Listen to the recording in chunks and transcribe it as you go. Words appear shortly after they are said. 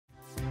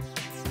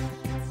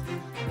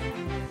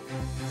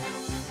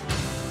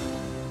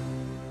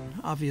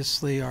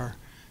Obviously, our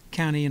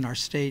county and our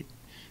state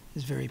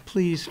is very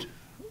pleased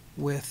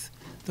with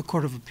the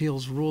Court of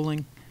Appeals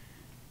ruling.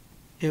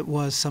 It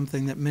was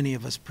something that many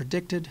of us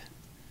predicted.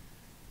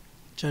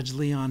 Judge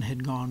Leon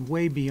had gone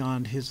way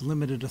beyond his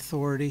limited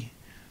authority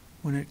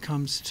when it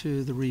comes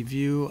to the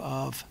review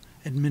of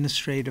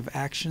administrative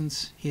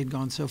actions. He had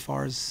gone so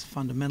far as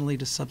fundamentally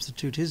to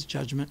substitute his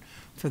judgment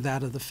for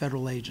that of the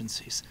federal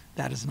agencies.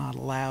 That is not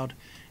allowed,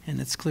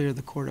 and it's clear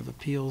the Court of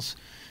Appeals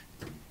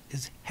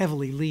is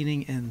heavily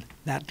leaning in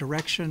that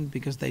direction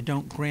because they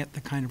don't grant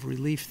the kind of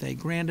relief they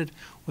granted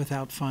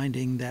without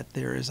finding that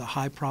there is a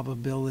high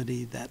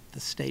probability that the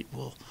state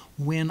will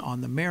win on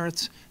the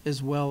merits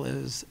as well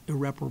as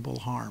irreparable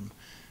harm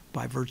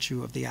by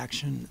virtue of the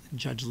action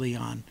Judge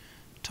Leon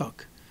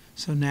took.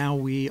 So now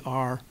we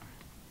are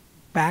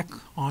back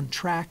on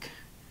track.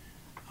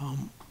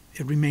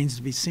 It remains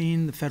to be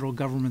seen the federal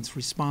government's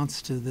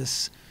response to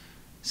this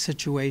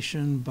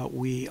situation, but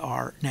we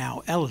are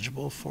now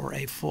eligible for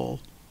a full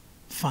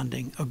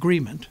funding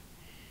agreement,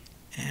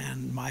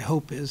 and my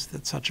hope is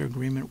that such an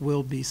agreement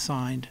will be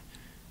signed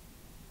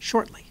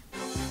shortly.